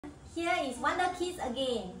here is Wonderkids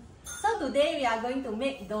again. So today we are going to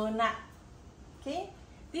make donut. Okay,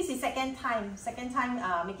 this is second time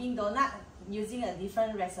making donut using a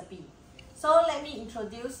different recipe. So let me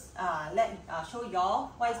introduce, show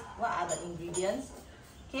y'all what are the ingredients.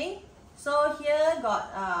 Okay, so here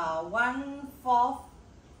got 1/4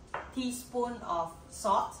 teaspoon of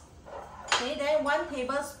salt. Okay, then 1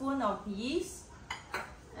 tablespoon of yeast.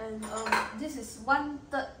 And this is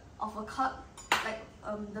 1/3 of a cup, like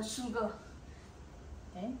the sugar.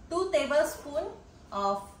 Okay, 2 tablespoons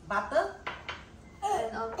of butter. And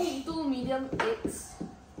 2 medium eggs.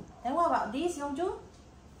 Then what about this, Yongju?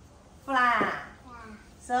 Flour.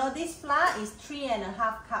 So this flour is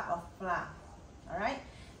 3½ cup of flour. Alright.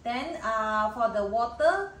 Then for the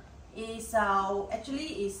water is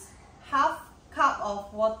actually is ½ cup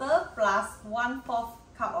of water plus 1/4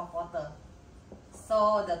 cup of water.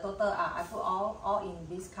 So the total I put all in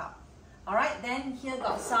this cup. Alright, then here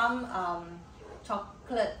got some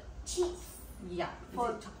chocolate chips. Yeah,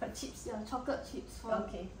 for chocolate chips. Yeah, chocolate chips.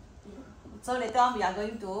 Okay. So later on we are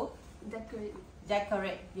going to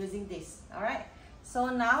decorate using this. Alright. So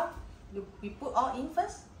now we put all in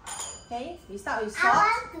first. Okay. We start with salt.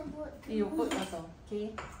 You put also.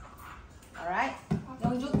 Okay. Alright.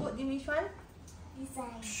 Yongju put in which one? This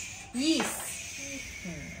one. Yeast.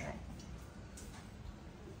 Alright.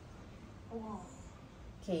 Wow.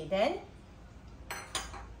 Okay, then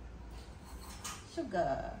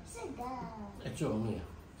sugar.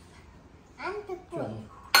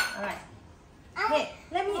 Alright. Okay,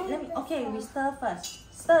 let me okay, we stir first.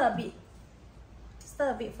 Stir a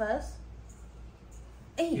bit first.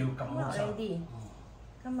 Hey, come out already.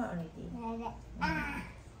 Come out already.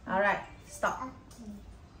 Alright, stop.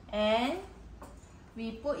 And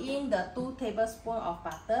we put in the 2 tablespoons of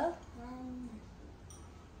butter.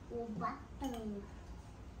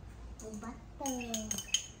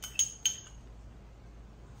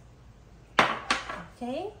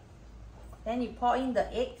 Okay. Then you pour in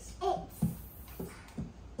the eggs.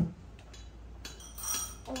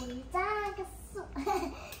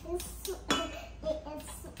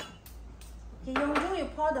 Okay, Yongju, you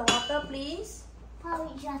pour the water, please. Pour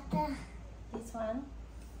which water? This one.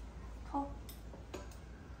 Pour.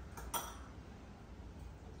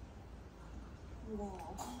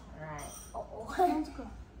 Right.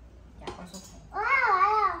 Yeah, also can.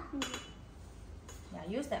 Wow. Yeah,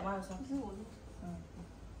 use that one also.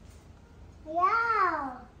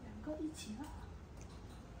 Wow. 2个一起了。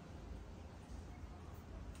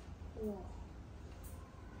哇！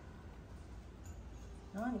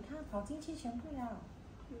然后你看跑进去全部了。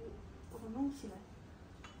我弄起来。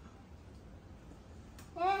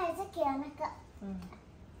还是给了那个。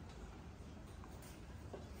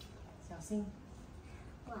小心。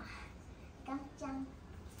哇，刚姜，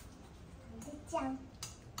还是姜。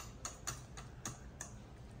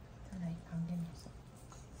再来旁边的手。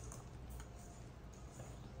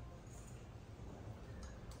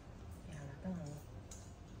不要了，当然了。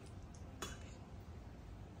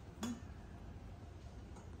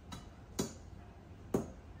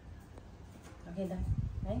Okay, done.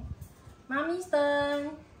 Right? Mommy's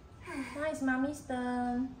turn. Now it's Mommy's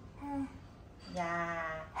turn.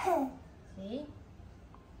 Yeah. See?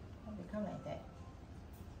 It'll become like that.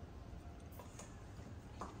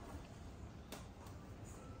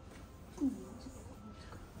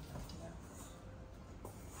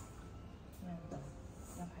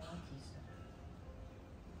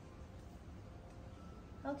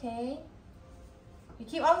 Okay. You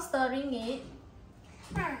keep on stirring it.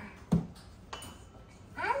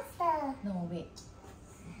 No, wait.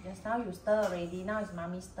 Just now you stir already. Now it's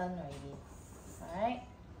Mommy's turn already. Alright?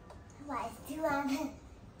 But I still want.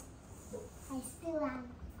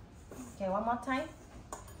 Okay, one more time.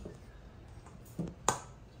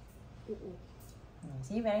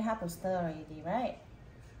 See, very hard to stir already, right?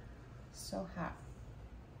 So hard.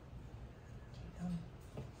 Okay, come.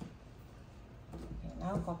 Okay,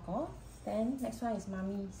 now Coco. Then next one is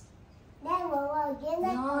Mommy's. Then we'll again.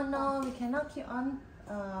 No, we cannot keep on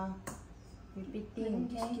repeating,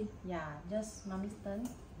 okay? Yeah, just Mommy's turn.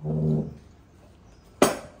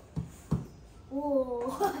 Oh.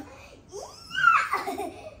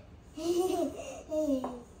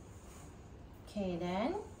 Okay,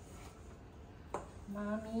 then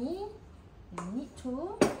Mommy, you need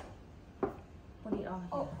to put it all here.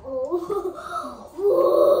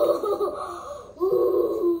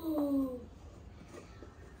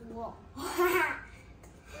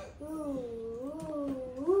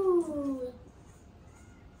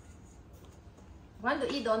 Want to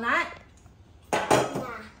eat donut?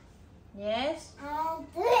 Yes? I'll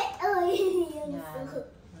do it. Yeah.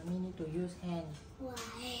 Mommy need to use hand.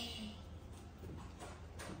 Why?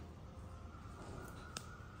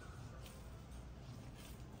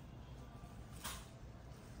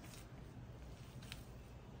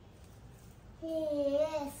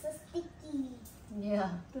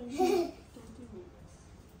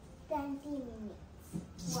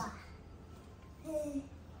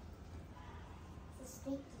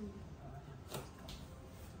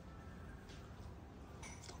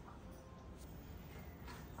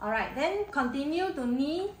 Alright, then continue to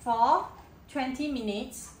knead for 20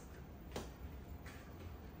 minutes.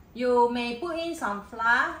 You may put in some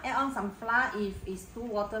flour, add on some flour if it's too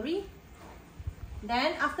watery.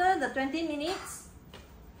 Then after the 20 minutes,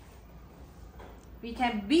 we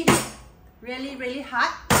can beat it really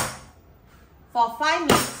hard for 5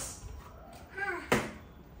 minutes.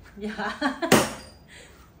 Yeah.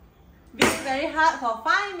 Beat it very hard for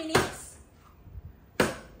 5 minutes.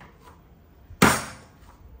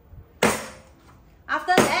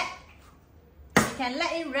 After that, we can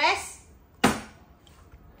let it rest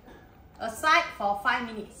aside for 5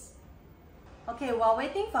 minutes. Okay, while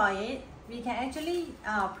waiting for it, we can actually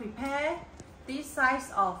prepare this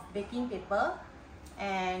size of baking paper,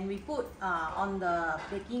 and we put on the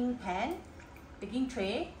baking pan, baking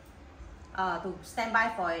tray to stand by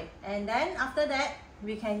for it. And then after that,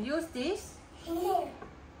 we can use this.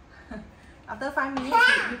 After 5 minutes,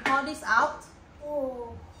 we pour this out.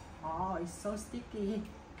 Oh, it's so sticky.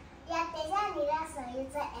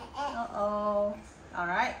 Uh-oh.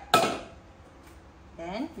 Alright.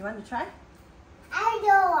 Then, you want to try? I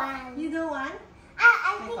don't want. You don't want?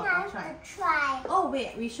 I think I I'll want to try. Oh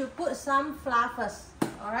wait, we should put some flour first.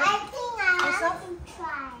 Alright? I think I want to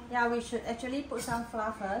try. Yeah, we should actually put some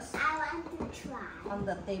flour first I want to try. on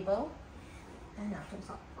the table. And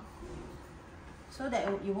so that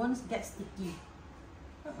it won't get sticky.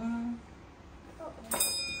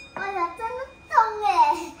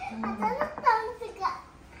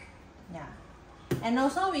 Yeah. And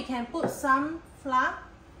also we can put some flour,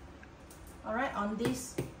 alright, on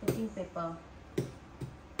this baking paper,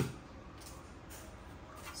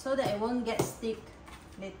 so that it won't get stick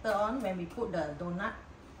later on when we put the donut.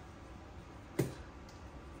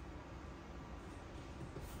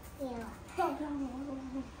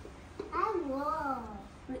 I will.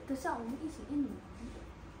 等下我们一起印。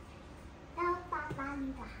要爸爸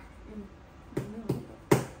你的。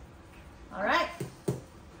Alright.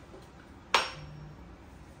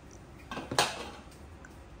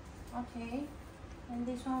 Okay. And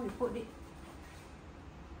this one we put it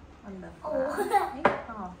on the floor. Okay.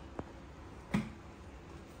 Oh.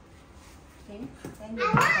 Okay. Then you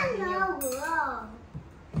continue.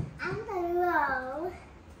 I'm the roll.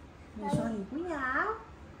 你说你不要。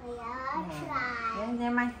我要 try.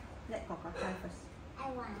 Never mind. Let Coco try first. I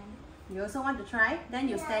want. You also want to try? Then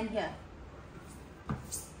you stand here.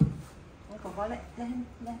 Let Coco let him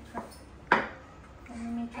try. Let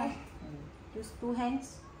me try. Use 2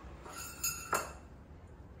 hands.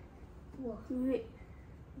 哇，因为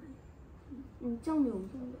这样没有用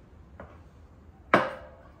的。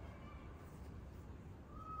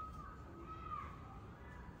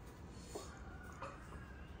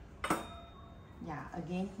Yeah,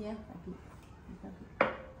 again here a bit.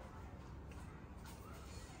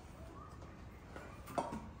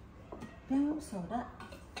 Beo用手的。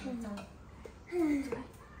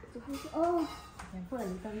哦。You can put a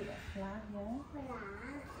little bit of flour here.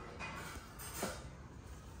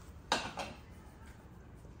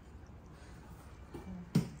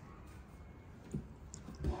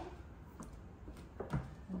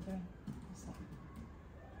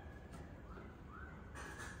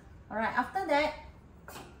 Alright, after that,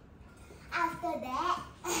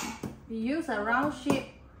 we use a round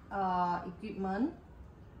shape equipment,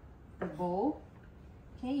 the bowl.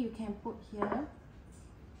 Okay, you can put here.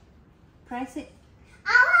 Press it.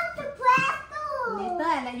 I want to press too. Later,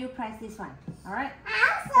 I let you press this one. Alright?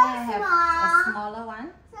 I'm so Then I have small. a smaller one.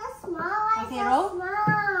 So small. Okay, so roll.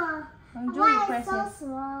 small. Don't you Why press is so it?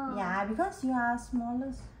 small? Yeah, because you are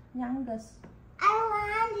smallest, youngest. I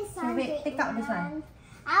want this Okay, one. wait, big take out this one. one.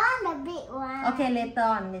 I want the big one. Okay, later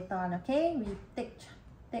on, okay? We take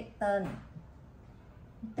turn.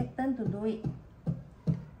 Take turn to do it.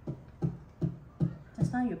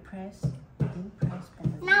 Just now you press. You didn't press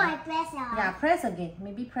properly. Now I press it. Yeah, press again.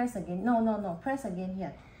 Maybe press again. No. Press again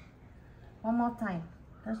here. One more time.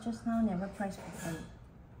 That's just now never press properly.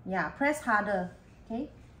 Yeah, press harder. Okay?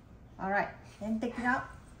 Alright. Then take it out.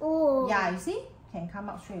 Oh. Yeah, you see? Can come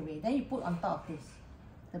out straight away. Then you put on top of this.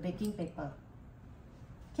 The baking paper.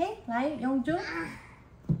 Okay? 来，用珠。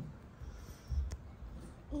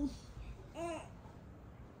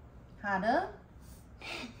harder.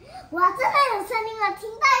 哇，真的有声音，我听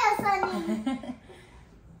到有声音。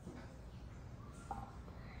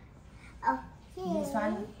This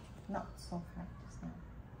one not so hard just now.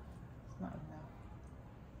 It's not enough.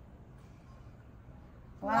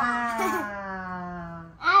 Wow.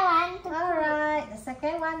 I want to. Alright, the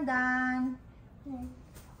second one done.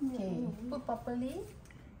 Okay, put properly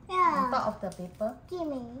on Yeah. top of the paper. Give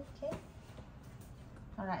me. Okay.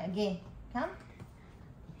 Alright, again. Come.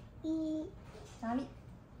 Charlie.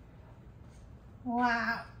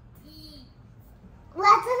 哇！我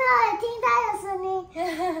真的有听到有声音。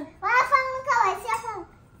我要放那个往下放。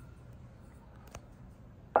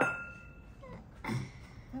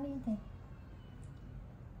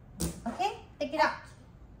Okay, take it out.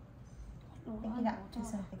 Take it out.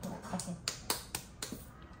 Just take it out. Okay.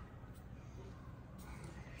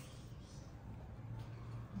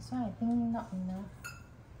 This one I think not enough.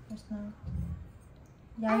 Just now.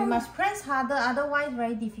 Yeah, you must press harder, otherwise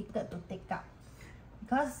very difficult to take out.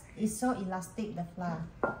 Because it's so elastic, the flour.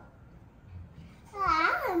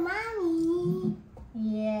 Ah, mommy.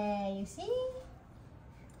 Yeah, you see?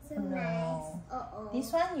 So nice. Uh-oh.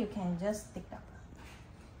 This one you can just stick up.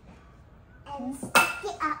 And stick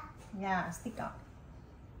it up. Yeah, stick up.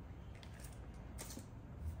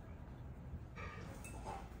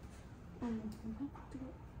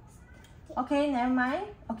 Okay, never mind.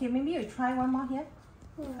 Okay, maybe you try one more here.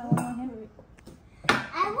 Try one more here.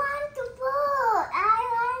 I want to put.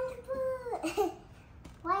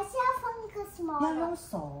我还是要放一个 small 要的。用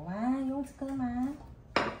手啊，用这个吗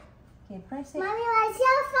？Okay, press it. 妈咪，我还是要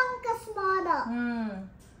放一个 small 的。嗯，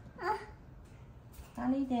啊，大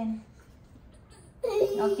力一点。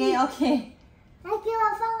Okay, okay. 来给我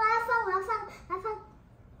放，我要放。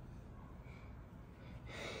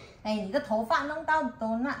哎，你的头发弄到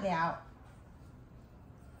donut了。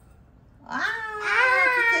啊，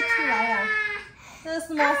直接出来了。这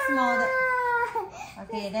是 small 的。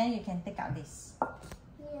Okay, then you can take out this.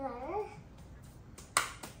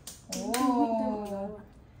 Oh,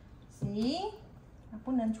 see?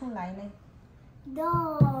 不能出来呢。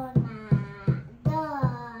Donut.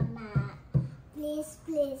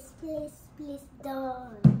 Please,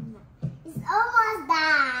 donut. It's almost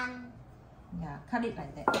done. Yeah, cut it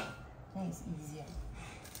like that. Then it's easier.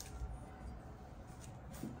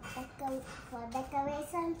 For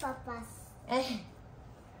decoration purpose.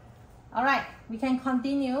 Alright, we can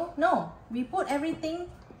continue. No, we put everything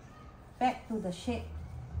back to the shape.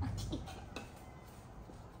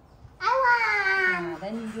 I want.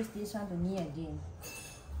 Then you use this one to knee again.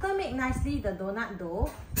 To make nicely the donut dough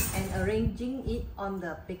and arranging it on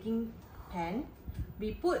the baking pan,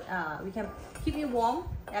 we can keep it warm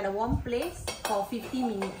at a warm place for 50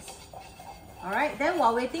 minutes. Alright, then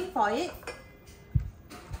while waiting for it,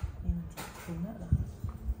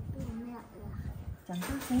 讲大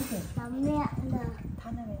声一点。它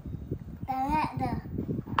那边。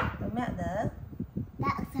The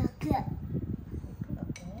That's so good.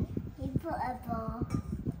 Okay. You put a bowl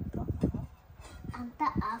on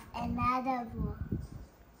top of another bowl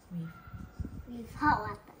with hot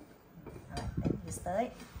water. Alright, then you stir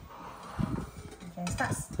it. You can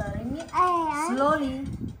start stirring it And slowly.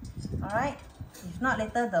 Alright. If not,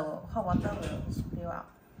 later the hot water will spill out.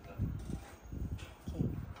 Okay,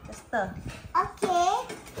 just stir. OK，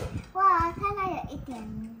 哇，看到有一点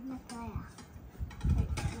那个呀。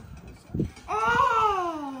哎，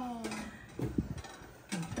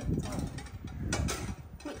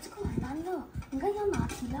喂，这个很难的，你看要拿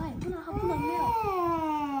起来，不然它不能melт。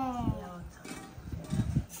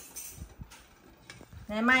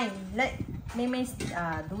Never mind. Let me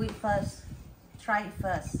do it first. Try it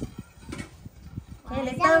first. Okay,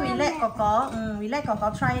 later we let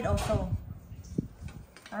Coco try it also.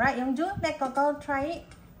 Alright, Youngju, let Coco try it.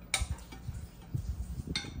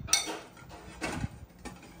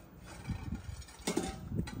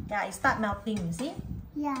 Yeah, it start melting, you see?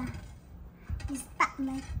 Yeah. It start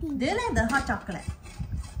melting. Do you like the hot chocolate?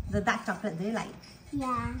 The dark chocolate, do you like?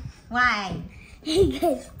 Yeah. Why?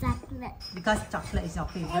 Because chocolate. Because chocolate is your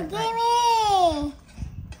favorite, Give right? me.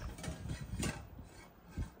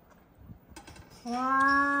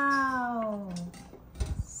 Wow!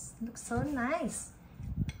 Looks so nice.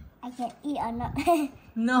 I can eat or not?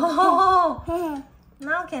 No!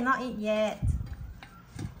 Now cannot eat yet.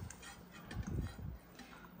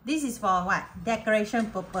 This is for what? Decoration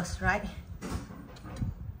purpose, right?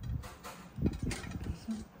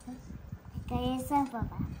 Decoration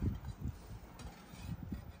purpose.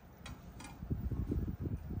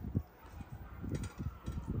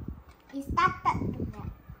 It started to melt.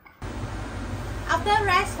 After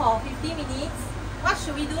rest for 50 minutes, what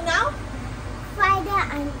should we do now? Fry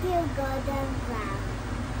them until golden brown.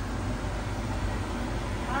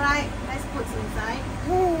 Alright, let's put inside.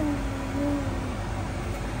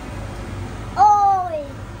 Oh!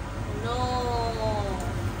 No!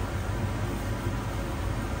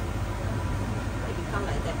 It become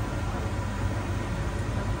like that.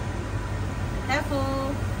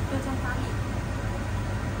 Careful!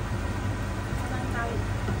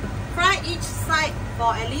 Fry each side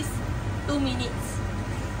for at least 2 minutes.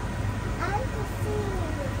 I want to see.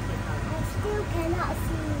 I still cannot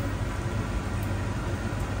see.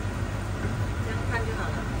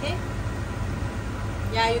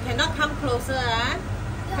 you cannot come closer,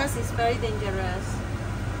 because it's very dangerous.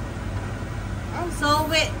 So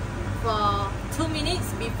wait for 2 minutes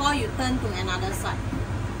before you turn to another side.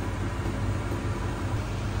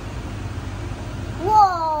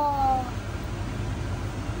 Whoa!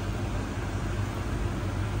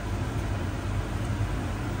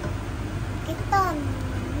 Kita.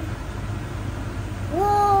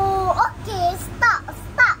 Whoa! Okay, stop.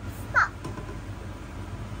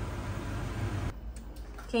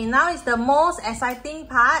 Okay, now is the most exciting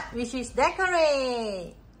part, which is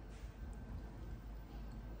decorate.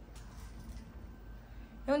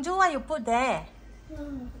 Yongju, what you put there?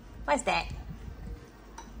 What is that?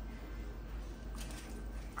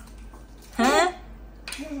 Huh?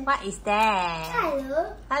 What is that?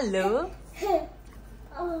 Hello. Hello?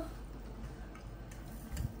 Oh.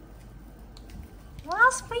 Wow,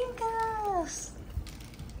 sprinkles!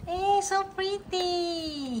 Hey, so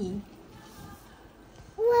pretty!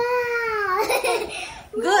 Wow.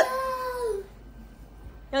 Good. Wow.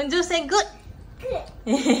 Yongju say good.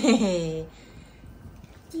 Good.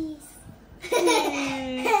 Cheese.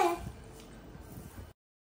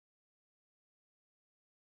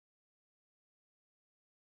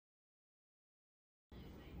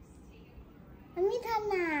มันไม่ทัน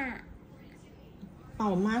อ่ะ เป่า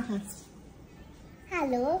妈ค่ะ ฮัล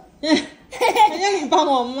โหล 人家你帮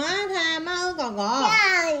我妈她妈哥哥 ย่า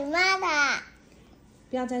หรือมาด่ะ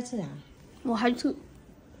不要再吃啊我还吃。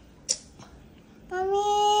 มามี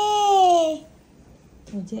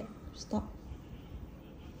我接 stop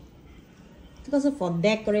这个是 for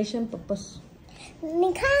decoration purpose 你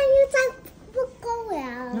看又在不够了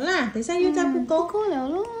好啦等一下又再不够够了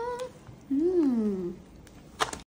咯。嗯。